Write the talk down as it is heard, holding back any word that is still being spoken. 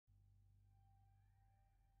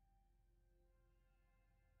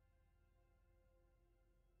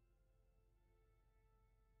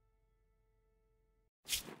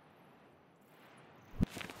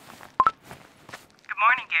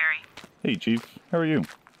Gary. Hey, Chief. How are you?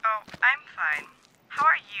 Oh, I'm fine. How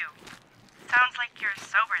are you? Sounds like you're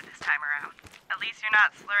sober this time around. At least you're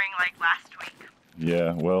not slurring like last week.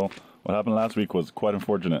 Yeah, well, what happened last week was quite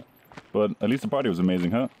unfortunate. But at least the party was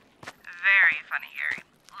amazing, huh? Very funny, Gary.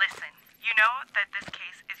 Listen, you know that this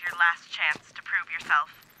case is your last chance to prove yourself.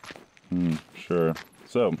 Sure.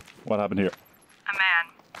 So, what happened here? A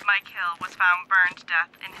man, Mike Hill, was found burned to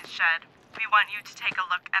death in his shed. We want you to take a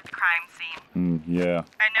look at the crime scene. Yeah.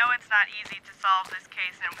 I know it's not easy to solve this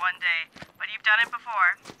case in one day, but you've done it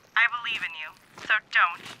before. I believe in you, so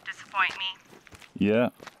don't disappoint me. Yeah,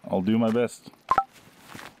 I'll do my best.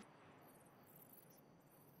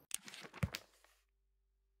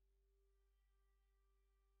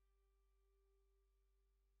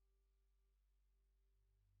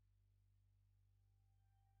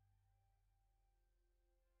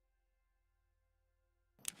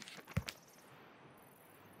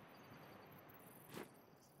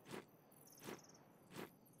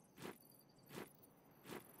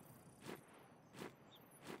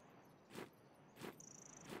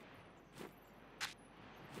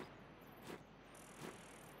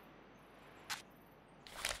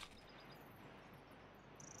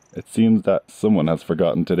 It seems that someone has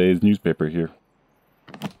forgotten today's newspaper here.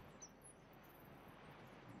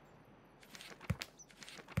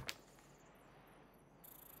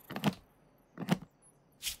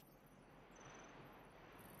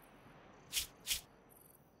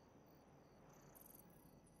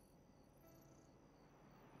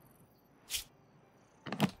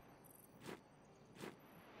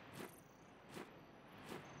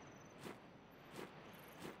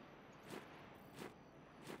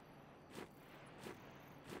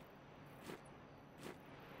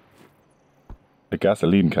 A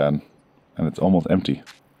gasoline can, and it's almost empty.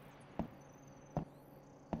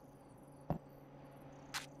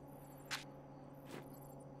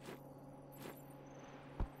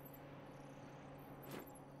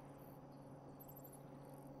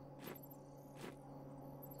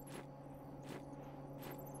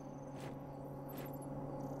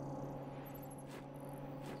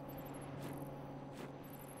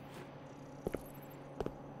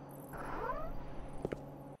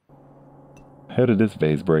 How did this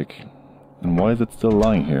vase break? And why is it still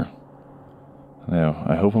lying here? Now,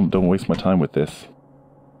 I hope I don't waste my time with this.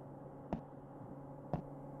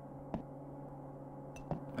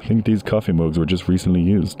 I think these coffee mugs were just recently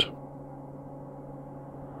used.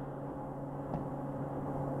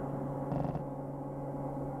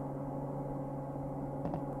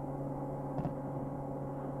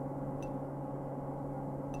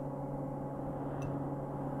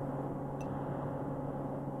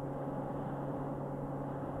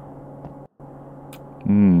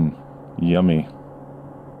 Yummy.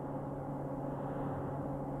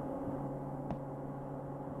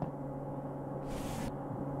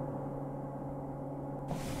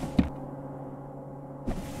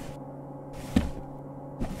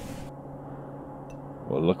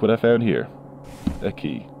 Well, look what I found here. A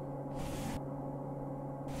key.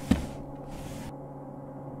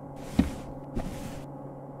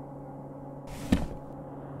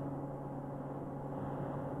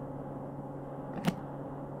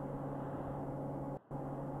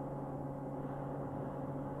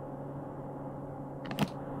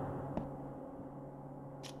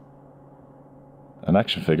 An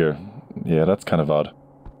action figure. Yeah, that's kind of odd.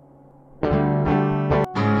 You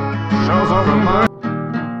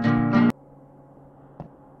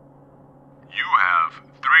have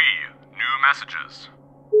 3 new messages.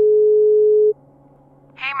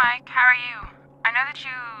 Hey Mike, how are you? I know that you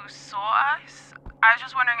saw us. I was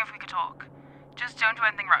just wondering if we could talk. Just don't do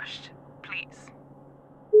anything rushed, please.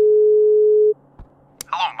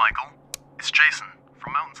 Hello, Michael. It's Jason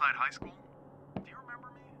from Mountainside High School. Do you remember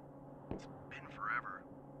me? It's been forever.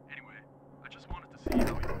 Anyway, I just wanted to see how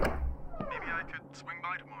you were. Maybe I could swing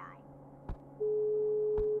by tomorrow.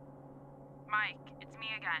 Mike, it's me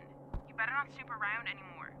again. You better not snoop around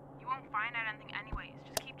anymore. You won't find out anything anyways.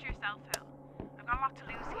 Just keep to yourself, Phil. I've got a lot to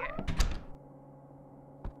lose here.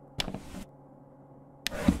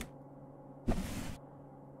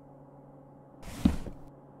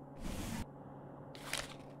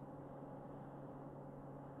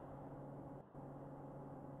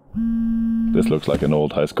 This looks like an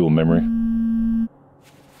old high school memory.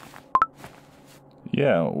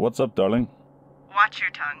 Yeah, what's up, darling? Watch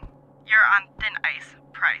your tongue. You're on thin ice,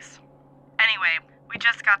 Price. Anyway, we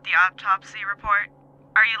just got the autopsy report.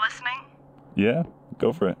 Are you listening? Yeah,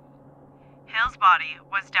 go for it. Hill's body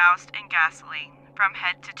was doused in gasoline from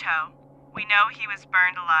head to toe. We know he was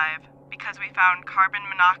burned alive because we found carbon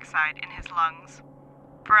monoxide in his lungs.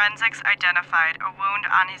 Forensics identified a wound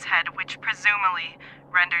on his head which presumably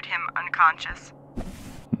rendered him unconscious.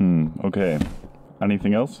 Okay.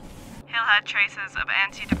 Anything else? Hill had traces of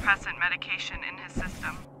antidepressant medication in his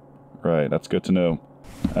system. Right, that's good to know.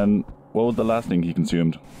 And what was the last thing he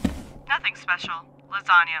consumed? Nothing special.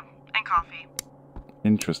 Lasagna and coffee.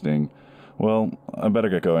 Interesting. Well, I better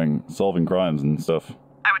get going, solving crimes and stuff.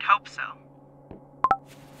 I would hope so.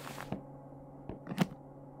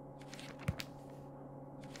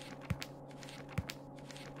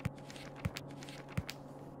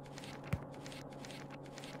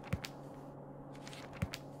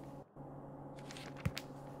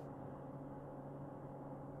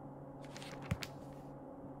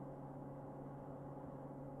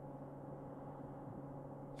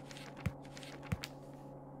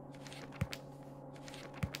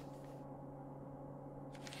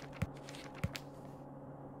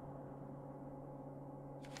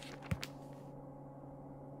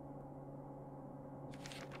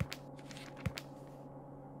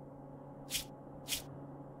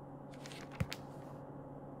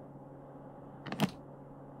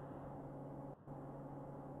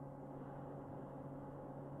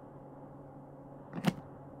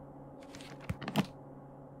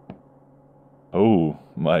 Oh,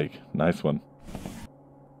 Mike, nice one.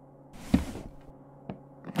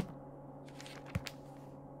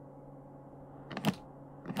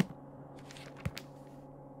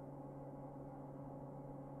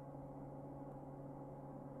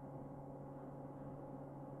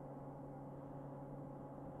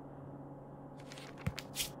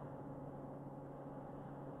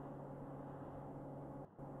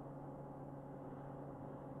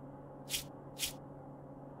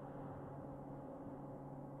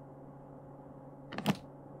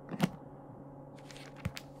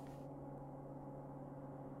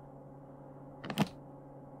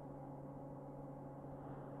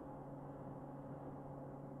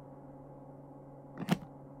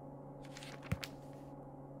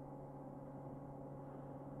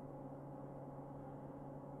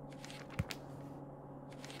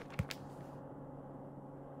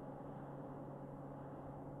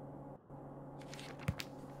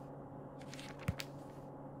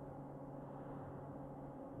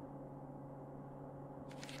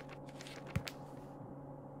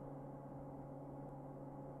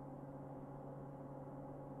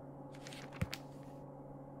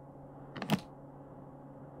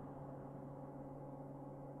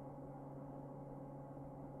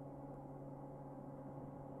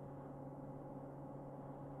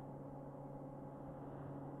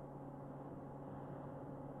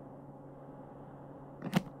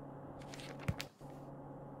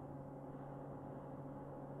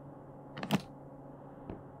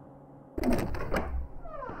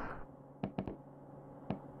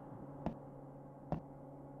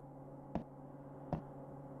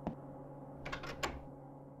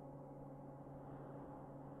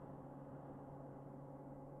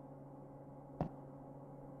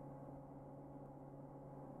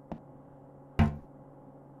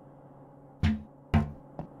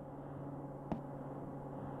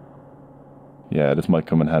 Yeah, this might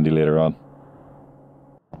come in handy later on.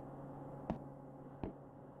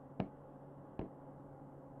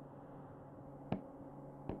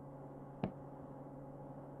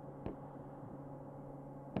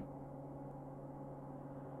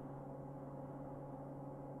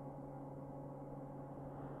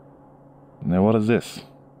 Now what is this?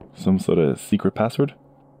 Some sort of secret password?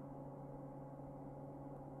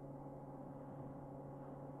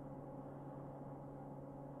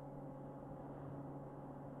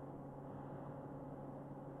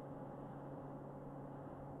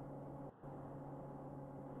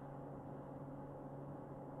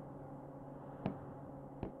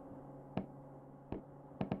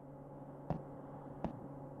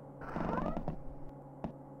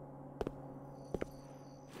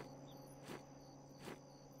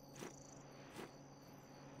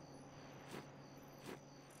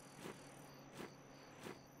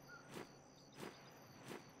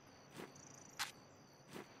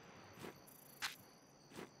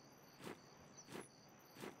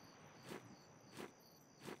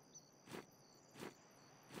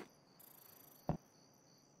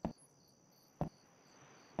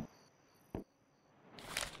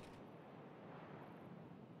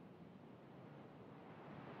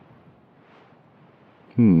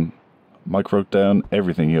 Mike wrote down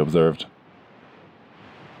everything he observed.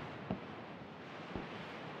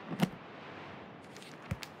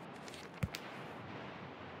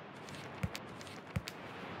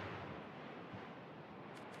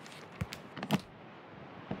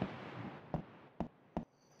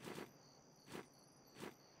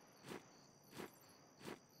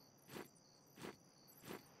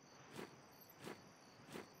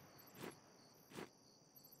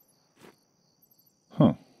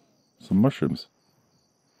 Some mushrooms.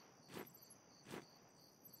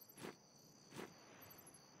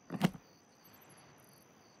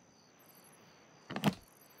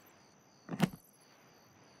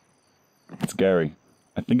 It's Gary.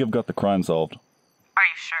 I think I've got the crime solved. Are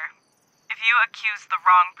you sure? If you accuse the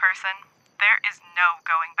wrong person, there is no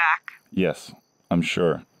going back. Yes, I'm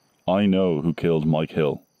sure. I know who killed Mike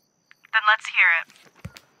Hill. Then let's hear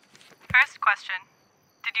it. First question.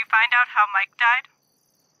 Did you find out how Mike died?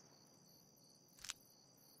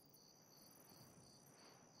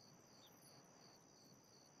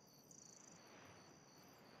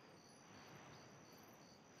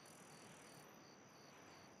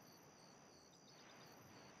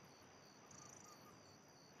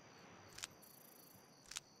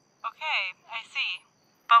 Okay, I see.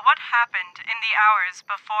 But what happened in the hours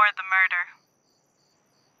before the murder?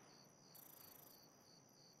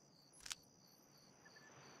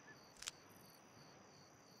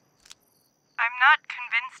 I'm not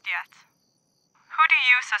convinced yet. Who do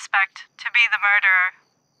you suspect to be the murderer?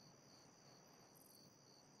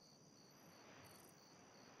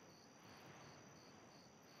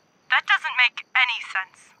 That doesn't make any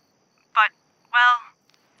sense. But, well,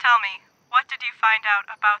 tell me, what did you find out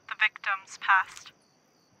about the victim's past?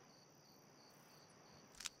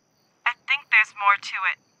 I think there's more to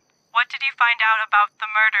it. What did you find out about the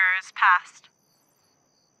murderer's past?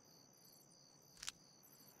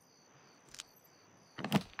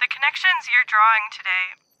 The connections you're drawing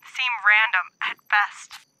today seem random at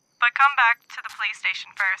best. But come back to the police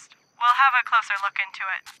station first. We'll have a closer look into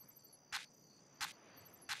it.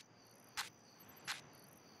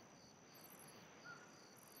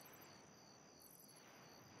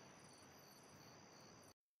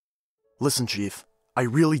 Listen, Chief, I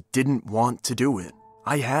really didn't want to do it.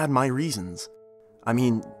 I had my reasons. I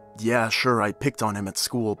mean, yeah, sure, I picked on him at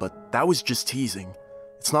school, but that was just teasing.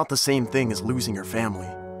 It's not the same thing as losing your family.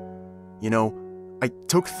 You know, I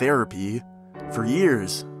took therapy for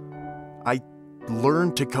years. I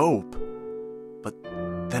learned to cope. But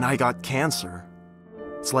then I got cancer.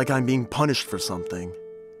 It's like I'm being punished for something.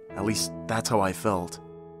 At least, that's how I felt.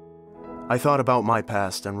 I thought about my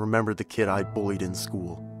past and remembered the kid I bullied in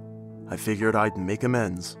school. I figured I'd make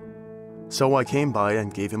amends. So I came by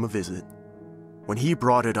and gave him a visit. When he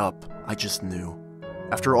brought it up, I just knew.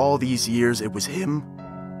 After all these years, it was him.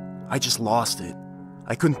 I just lost it.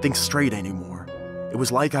 I couldn't think straight anymore. It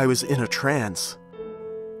was like I was in a trance.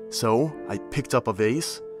 So I picked up a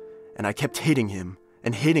vase, and I kept hitting him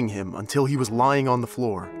until he was lying on the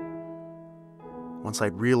floor. Once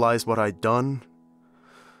I'd realized what I'd done,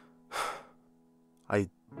 I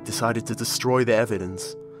decided to destroy the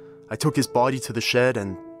evidence. I took his body to the shed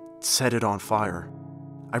and set it on fire.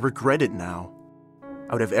 I regret it now.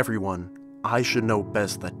 Out of everyone, I should know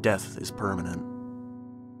best that death is permanent.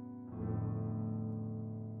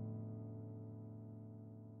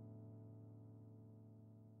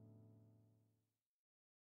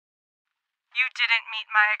 You didn't meet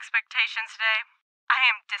my expectations today. I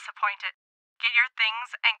am disappointed. Get your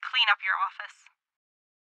things and clean up your office.